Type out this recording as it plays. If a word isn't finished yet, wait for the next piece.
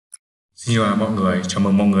Xin chào mọi người, chào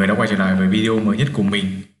mừng mọi người đã quay trở lại với video mới nhất của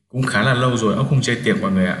mình. Cũng khá là lâu rồi ốc không chơi tiệc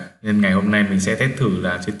mọi người ạ, nên ngày hôm nay mình sẽ test thử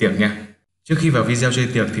là chơi tiệc nha. Trước khi vào video chơi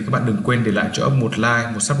tiệc thì các bạn đừng quên để lại cho ốc một like,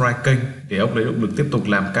 một subscribe kênh để ốc lấy động lực tiếp tục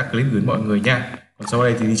làm các clip gửi mọi người nha. Còn sau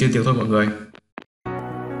đây thì đi chơi tiệc thôi mọi người.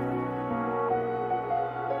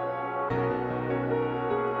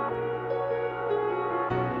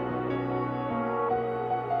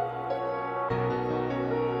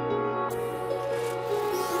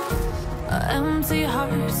 Empty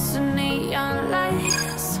hearts and neon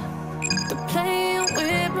lights, they're playing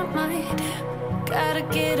with my mind. Gotta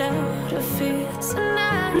get out of here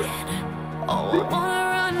tonight. Oh, I wanna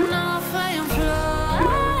run off and fly,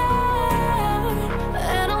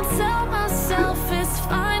 and I'll tell myself it's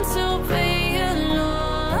fine to be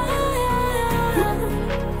alone,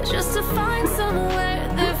 just to find somewhere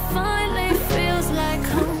that finally feels like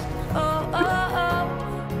home. Oh, oh, oh.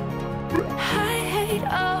 I hate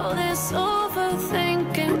all this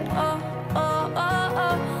overthinking. Oh, oh, oh,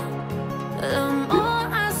 oh. The more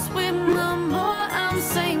I swim, the more I'm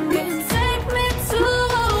sinking. Take me to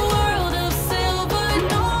a world of silver.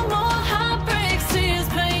 No more heartbreaks, tears,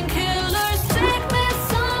 painkillers. Take me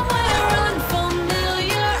somewhere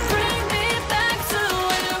unfamiliar. Bring me back to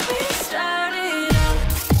where we started out.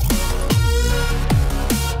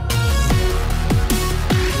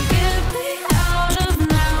 Get me out of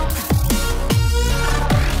now,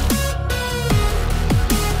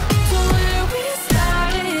 to where we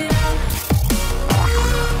started out.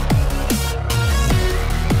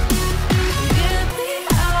 Get me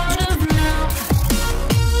out of now,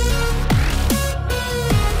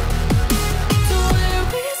 to where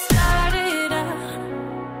we started out.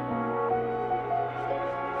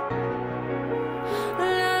 La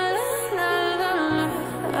la la la,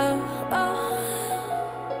 oh, oh.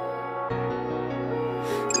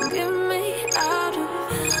 Get me out of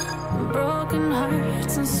broken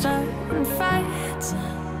hearts and starting fights,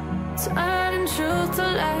 turning truth to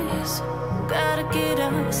lies. Gotta get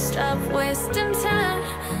up, stop wasting time.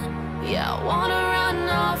 Yeah, I wanna run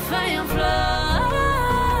off and fly,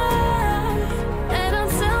 and I'll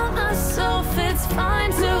tell myself it's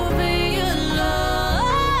fine to be alone,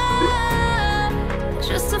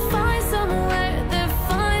 just to find somewhere that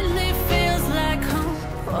finally feels like home.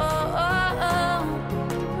 Oh, oh, oh.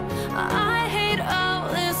 I hate all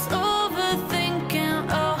this overthinking.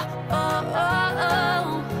 Oh, oh, oh,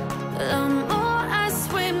 oh. The more I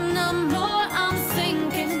swim, the more I'm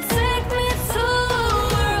sinking. Take me to a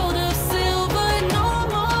world of silver. No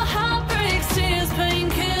more heartbreaks, tears,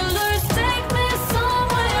 painkillers. Take me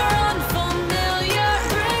somewhere unfamiliar.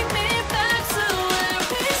 Bring me back to where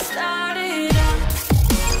we started out.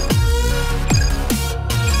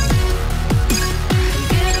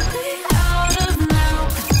 Get me out of now,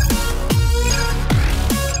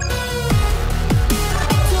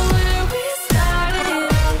 to where we started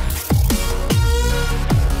out.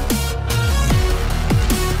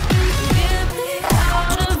 Get me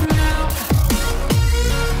out of now,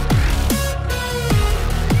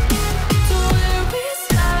 to where we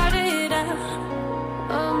started out.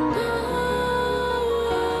 Oh no,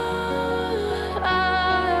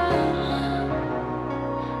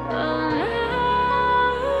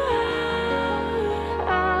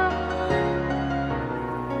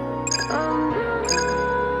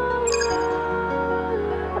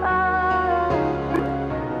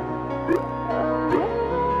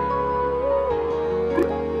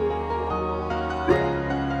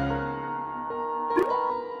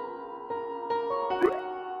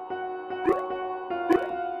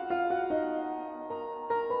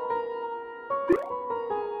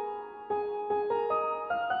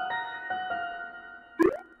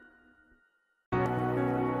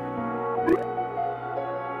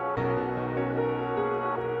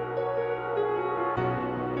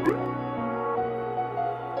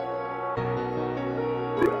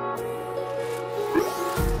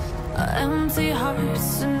 empty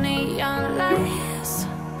hearts and neon lights,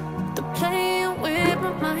 they're playing with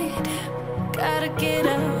my mind. Gotta get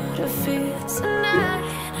out of here tonight.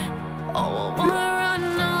 Oh, I wanna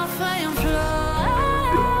run off and fly,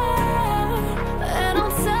 and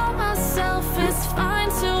I'll tell myself it's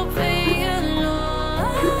fine to be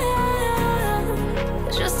alone,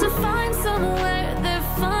 just to find somewhere that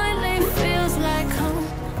finally feels like home.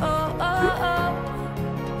 Oh, oh, oh.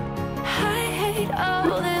 I hate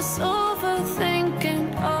all this overthinking.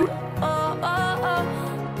 Oh, oh, oh, oh.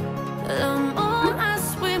 The more I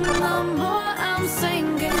swim, the more I'm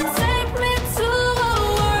sinking. Take me to a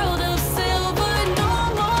world of silver.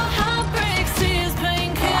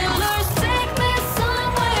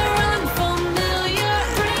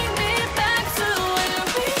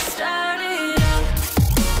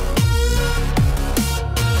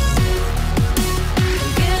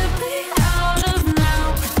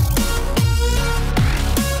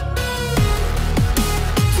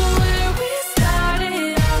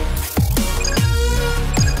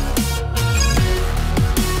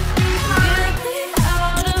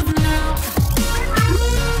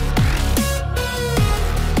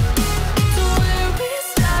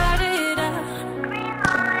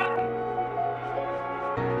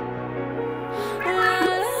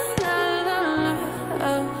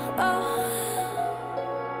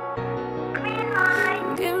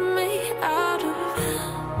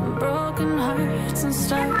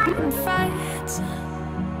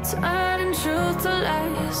 truth to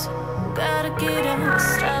lies. Gotta get up,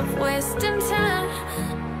 stop wasting time.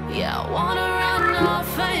 Yeah, I wanna run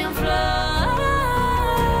off and fly.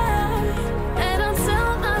 And I'll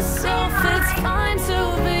tell myself it's fine to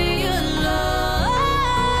be alone,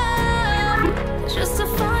 just to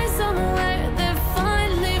find somewhere that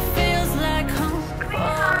finally feels like home.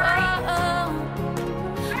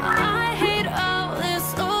 I hate all this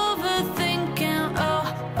overthinking.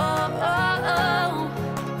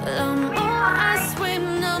 The more I swim,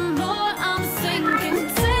 the more I'm sinking.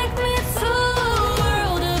 Take me to a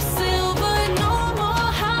world of silver, no more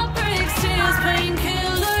heartbreaks, tears,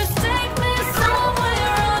 painkillers. Take me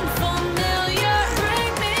somewhere unfamiliar,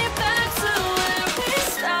 bring me back to where we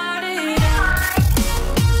started out.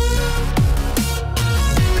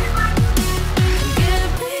 Get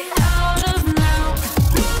me out of now,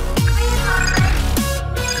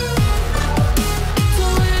 to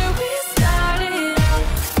where we started out.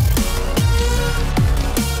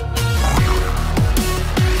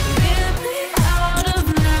 Get me out of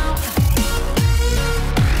now,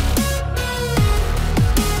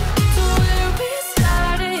 to where we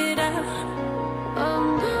started out. Oh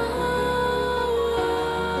no,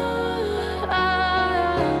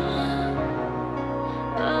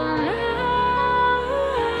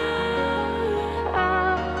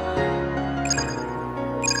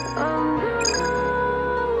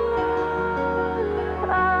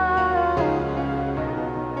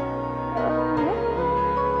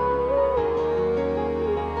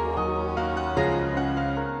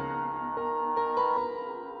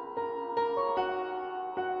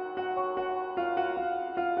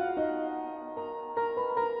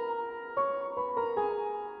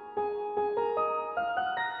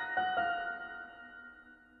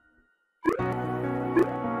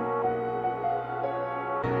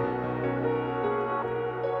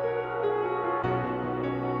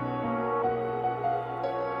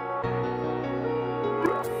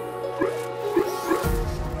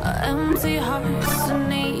 empty hearts and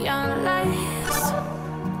neon lights,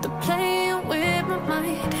 they're playing with my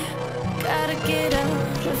mind. Gotta get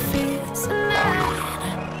out of here tonight.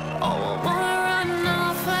 Oh, I wanna run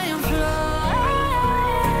off and fly.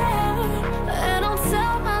 And I'll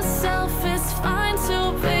tell myself it's fine to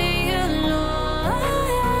be alone,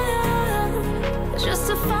 just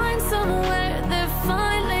to find somewhere that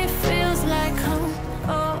finally feels like home.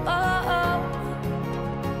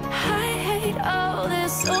 I hate all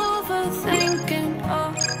this overthinking.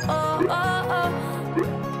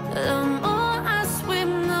 The more I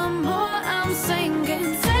swim, the more I'm sinking.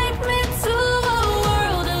 Take me to a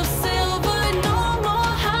world of silver, no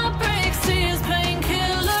more heartbreaks, tears,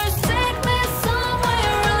 painkillers. Take me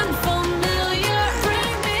somewhere unfamiliar,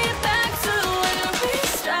 bring me back to where we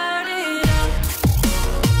started out.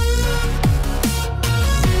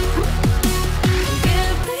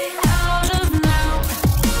 Get me out of now,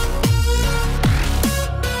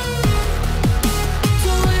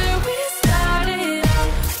 to where we started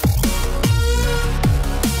out.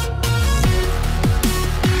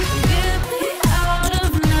 Get me out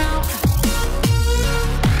of now,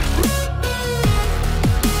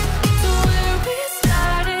 to where we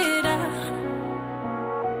started out.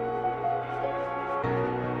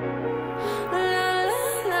 La la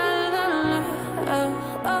la la la,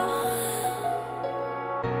 oh.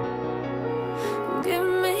 Get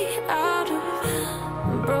me out of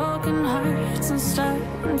broken hearts and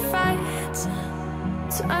starting fights,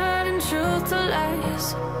 turning truth to lies.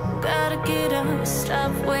 Gotta get up,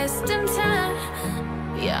 stop wasting time.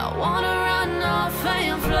 Yeah, I wanna run off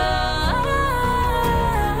and fly.